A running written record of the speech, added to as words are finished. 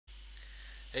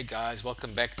Hey guys,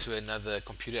 welcome back to another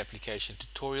computer application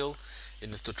tutorial.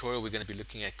 In this tutorial we're going to be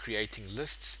looking at creating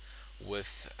lists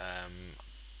with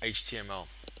HTML.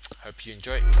 Hope you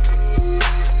enjoy.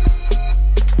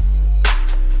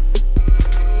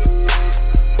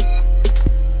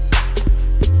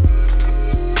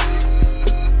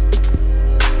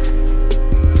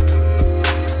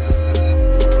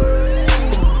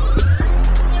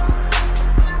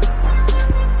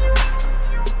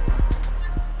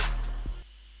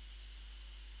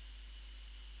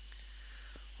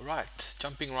 Alright,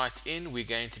 jumping right in, we're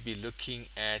going to be looking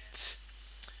at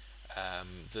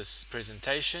this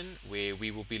presentation where we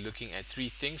will be looking at three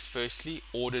things. Firstly,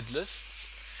 ordered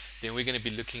lists. Then we're going to be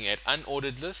looking at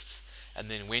unordered lists, and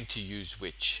then when to use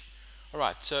which.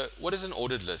 Alright, so what is an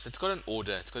ordered list? It's got an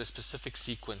order, it's got a specific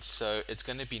sequence, so it's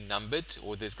going to be numbered,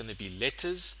 or there's going to be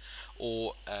letters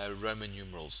or Roman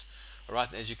numerals.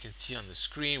 Alright, as you can see on the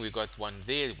screen, we've got one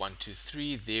there, 1, 2,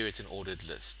 3, there it's an ordered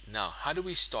list. Now, how do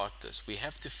we start this? We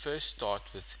have to first start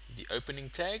with the opening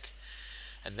tag,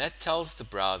 and that tells the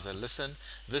browser, listen,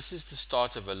 this is the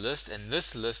start of a list, and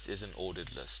this list is an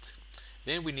ordered list.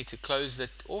 Then we need to close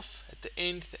that off at the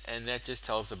end, and that just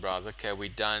tells the browser, okay, we're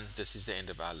done, this is the end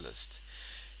of our list.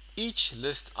 Each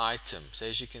list item, so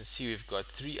as you can see we've got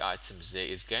three items there,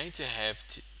 is going to have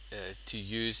to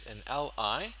use an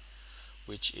li,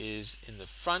 which is in the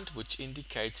front, which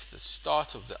indicates the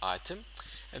start of the item,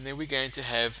 and then we're going to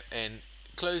have an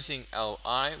closing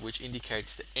li, which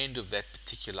indicates the end of that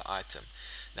particular item.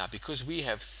 Now, because we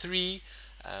have three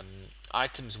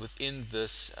items within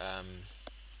this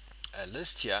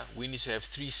list here, we need to have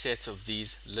three sets of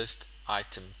these list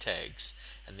item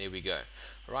tags, and there we go.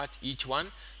 Right, each one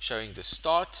showing the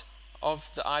start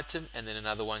of the item, and then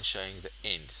another one showing the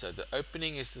end. So the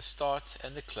opening is the start,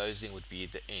 and the closing would be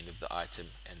the end of the item,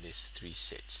 and there's three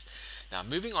sets. Now,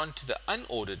 moving on to the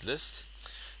unordered list,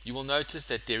 you will notice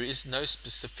that there is no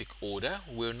specific order.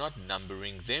 We're not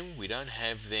numbering them. We don't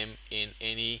have them in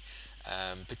any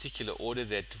particular order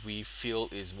that we feel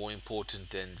is more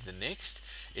important than the next.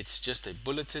 It's just a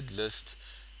bulleted list,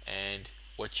 and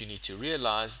what you need to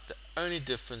realize, the only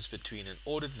difference between an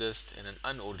ordered list and an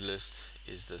unordered list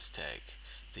is this tag,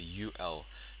 the UL.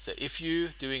 So if you're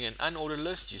doing an unordered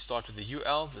list, you start with the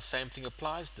UL, the same thing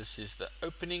applies. This is the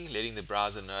opening, letting the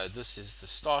browser know this is the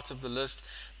start of the list,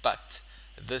 but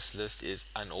this list is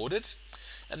unordered.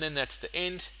 And then that's the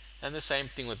end, and the same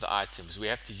thing with the items. We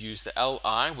have to use the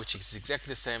LI, which is exactly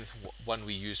the same one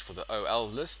we used for the OL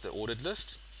list, the ordered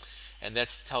list, and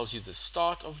that tells you the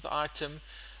start of the item.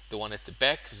 The one at the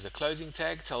back, this is a closing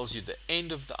tag, tells you the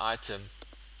end of the item.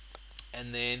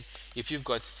 And then if you've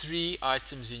got three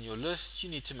items in your list, you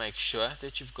need to make sure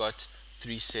that you've got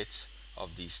three sets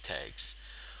of these tags.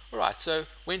 Alright, so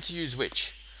when to use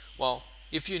which? Well,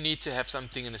 if you need to have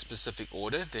something in a specific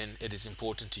order, then it is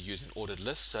important to use an ordered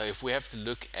list. So if we have to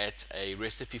look at a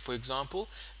recipe, for example,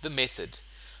 the method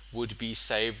would be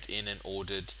saved in an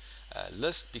ordered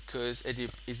list, because it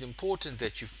is important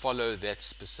that you follow that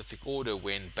specific order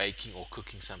when baking or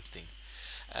cooking something.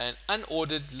 An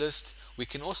unordered list, we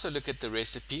can also look at the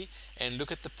recipe and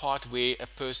look at the part where a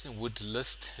person would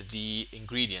list the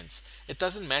ingredients. It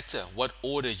doesn't matter what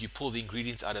order you pull the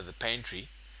ingredients out of the pantry.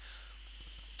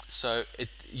 So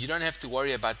you don't have to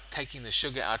worry about taking the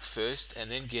sugar out first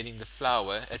and then getting the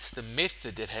flour. It's the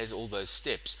method that has all those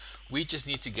steps. We just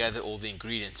need to gather all the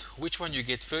ingredients. Which one you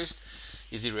get first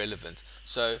is irrelevant.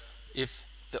 So if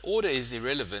the order is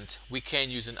irrelevant, we can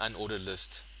use an unordered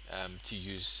list to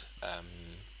use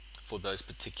for those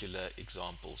particular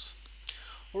examples.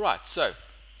 Alright, so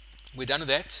we're done with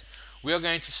that. We are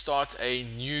going to start a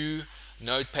new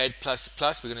Notepad++.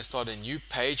 We're going to start a new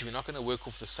page. We're not going to work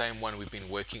off the same one we've been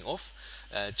working off.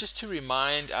 Just to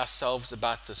remind ourselves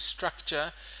about the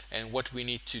structure and what we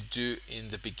need to do in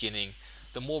the beginning.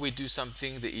 The more we do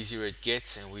something, the easier it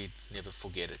gets, and we never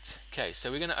forget it. Okay,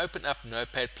 so we're going to open up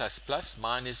Notepad++.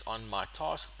 Mine is on my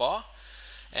taskbar.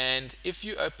 And if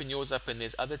you open yours up and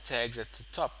there's other tags at the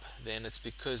top, then it's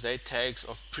because they're tags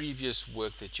of previous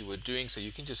work that you were doing, so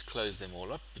you can just close them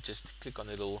all up. Just click on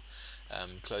the little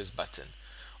close button.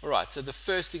 Alright, so the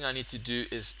first thing I need to do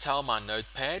is tell my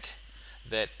notepad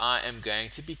that I am going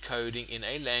to be coding in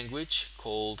a language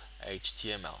called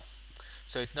HTML.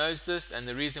 So it knows this, and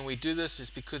the reason we do this is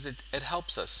because it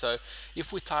helps us. So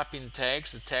if we type in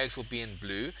tags, the tags will be in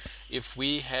blue. If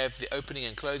we have the opening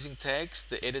and closing tags,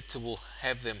 the editor will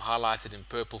have them highlighted in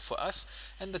purple for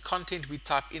us, and the content we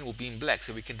type in will be in black,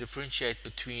 so we can differentiate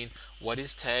between what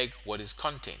is tag, what is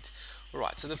content.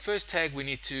 Alright, so the first tag we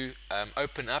need to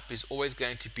open up is always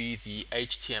going to be the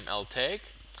HTML tag.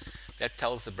 That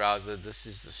tells the browser this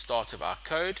is the start of our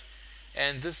code,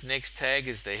 And this next tag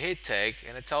is the head tag,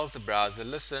 and it tells the browser,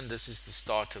 listen, this is the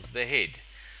start of the head.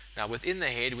 Now within the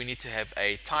head we need to have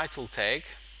a title tag,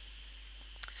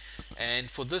 and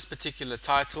for this particular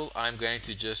title I'm going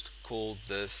to just call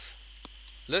this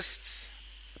lists,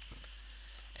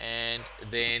 and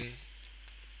then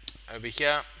over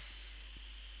here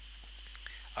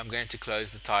I'm going to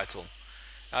close the title.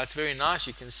 Now it's very nice,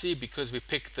 you can see because we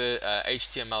picked the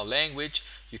HTML language,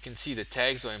 you can see the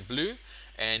tags are in blue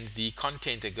and the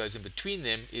content that goes in between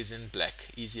them is in black.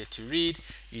 Easier to read,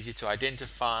 easy to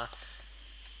identify.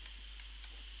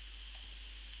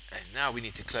 And now we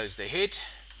need to close the head,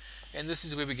 and this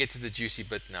is where we get to the juicy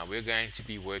bit now. We're going to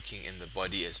be working in the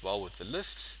body as well with the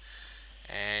lists,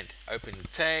 and open the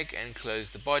tag and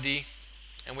close the body.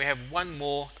 And we have one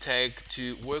more tag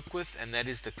to work with, and that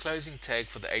is the closing tag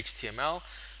for the HTML,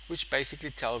 which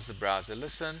basically tells the browser,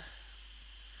 listen,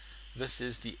 this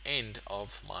is the end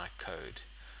of my code.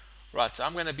 Right, so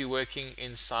I'm going to be working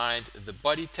inside the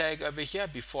body tag over here.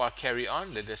 Before I carry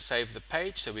on, let us save the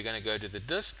page. So we're going to go to the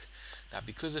disk. Now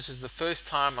because this is the first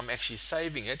time I'm actually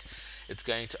saving it, it's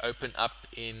going to open up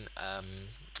in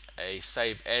a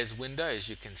save as window, as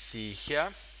you can see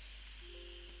here.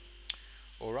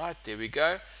 Alright, there we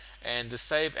go. And the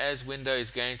save as window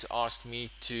is going to ask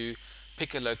me to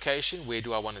pick a location. Where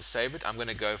do I want to save it? I'm going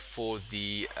to go for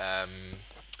the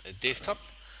desktop,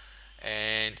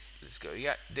 and let's go,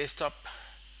 yeah, desktop.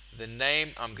 The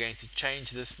name, I'm going to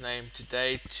change this name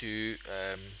today to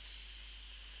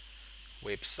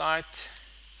website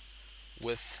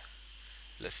with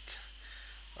list.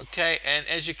 Okay, and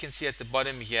as you can see at the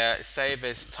bottom here, save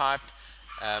as type.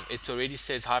 It already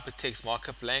says hypertext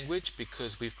markup language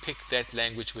because we've picked that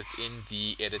language within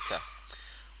the editor.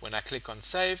 When I click on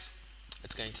save,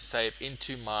 it's going to save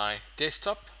into my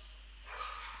desktop.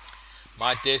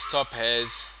 My desktop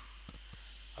has,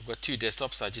 I've got two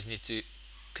desktops, so I just need to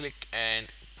click and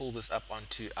pull this up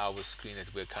onto our screen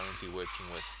that we're currently working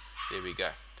with. There we go.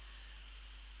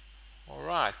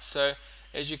 Alright, so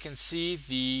as you can see,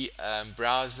 the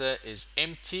browser is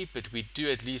empty, but we do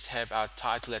at least have our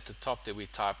title at the top that we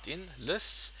typed in,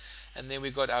 lists, and then we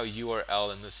got our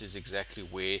URL, and this is exactly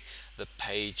where the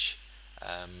page's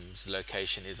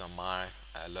location is on my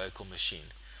local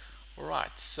machine.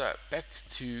 Alright, so back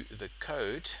to the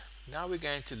code. Now we're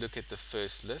going to look at the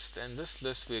first list, and this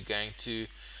list we're going to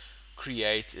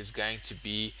create is going to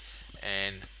be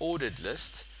an ordered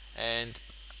list, and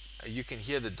you can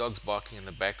hear the dogs barking in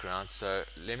the background, so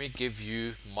let me give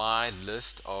you my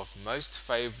list of most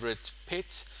favorite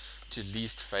pets to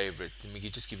least favorite. Let me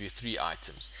just give you 3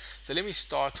 items. So let me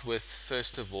start with,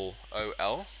 first of all,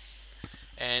 OL,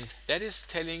 and that is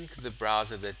telling the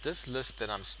browser that this list that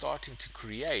I'm starting to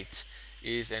create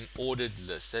is an ordered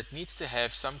list that needs to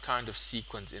have some kind of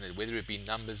sequence in it, whether it be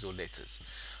numbers or letters.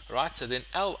 Right, so then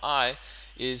LI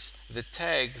is the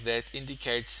tag that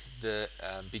indicates the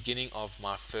beginning of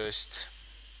my first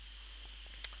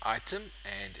item,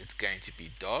 and it's going to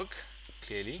be dog.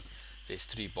 Clearly there's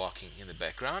 3 barking in the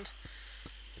background.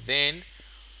 Then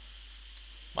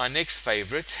my next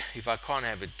favorite, if I can't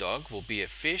have a dog, will be a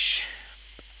fish,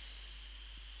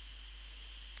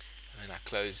 and then I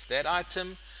close that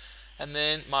item. And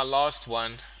then my last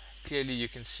one, clearly you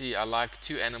can see I like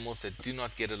 2 animals that do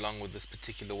not get along with this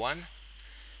particular one,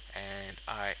 and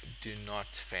I do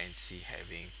not fancy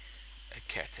having a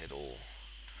cat at all.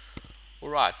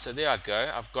 Alright, so there I go.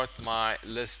 I've got my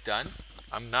list done.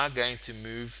 I'm now going to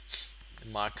move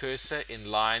my cursor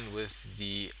in line with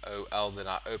the OL that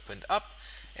I opened up,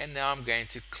 and now I'm going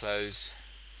to close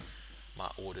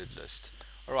my ordered list.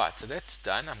 Alright, so that's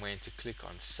done. I'm going to click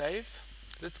on save.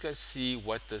 Let's go see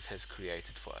what this has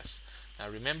created for us. Now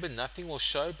remember, nothing will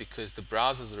show because the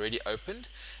browser is already opened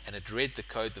and it read the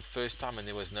code the first time, and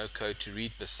there was no code to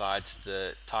read besides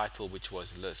the title, which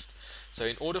was list. So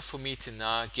in order for me to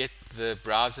now get the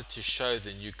browser to show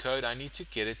the new code, I need to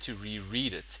get it to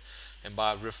reread it, and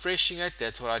by refreshing it,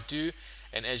 that's what I do.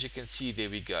 And as you can see, there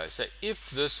we go. So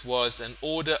if this was an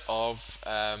order of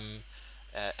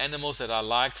animals that I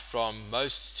liked from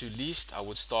most to least, I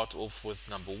would start off with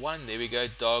number 1. There we go,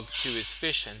 dog. 2 is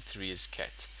fish, and 3 is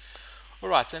cat.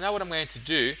 Alright, so now what I'm going to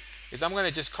do is I'm going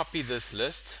to just copy this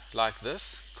list like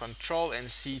this, Control and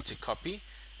C to copy,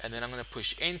 and then I'm going to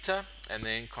push enter, and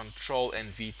then Control and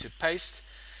V to paste,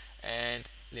 and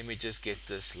let me just get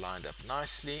this lined up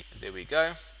nicely. There we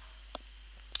go.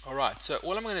 Alright, so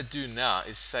all I'm going to do now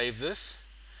is save this,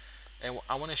 and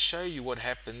I want to show you what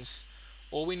happens.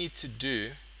 All we need to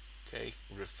do, okay,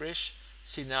 refresh.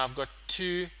 See, now I've got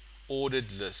 2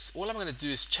 ordered lists. All I'm going to do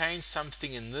is change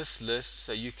something in this list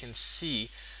so you can see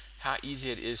how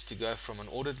easy it is to go from an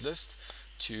ordered list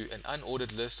to an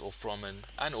unordered list or from an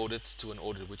unordered to an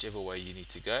ordered, whichever way you need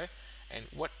to go. And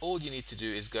what all you need to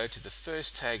do is go to the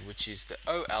first tag, which is the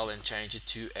OL, and change it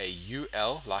to a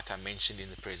UL like I mentioned in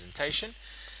the presentation,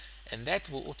 and that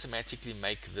will automatically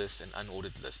make this an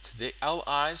unordered list. The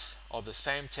LIs are the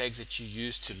same tags that you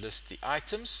use to list the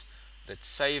items. Let's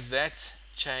save that,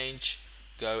 change,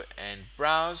 go and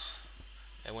browse,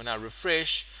 and when I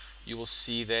refresh you will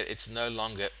see that it's no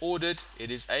longer ordered, it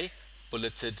is a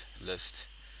bulleted list.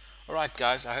 Alright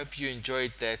guys, I hope you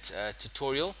enjoyed that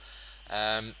tutorial.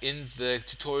 In the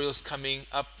tutorials coming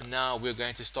up now, we're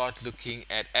going to start looking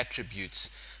at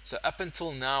attributes. So up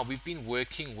until now we've been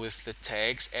working with the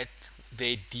tags at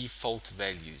their default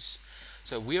values.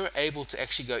 So we are able to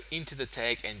actually go into the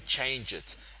tag and change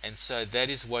it, and so that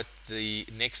is what the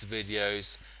next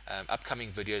videos, upcoming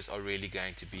videos are really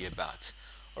going to be about.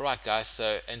 Alright guys,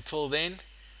 so until then,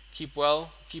 keep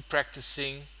well, keep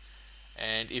practicing,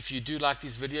 and if you do like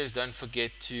these videos, don't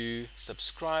forget to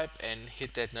subscribe and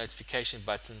hit that notification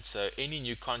button so any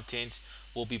new content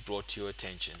will be brought to your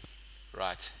attention.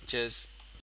 Right, cheers.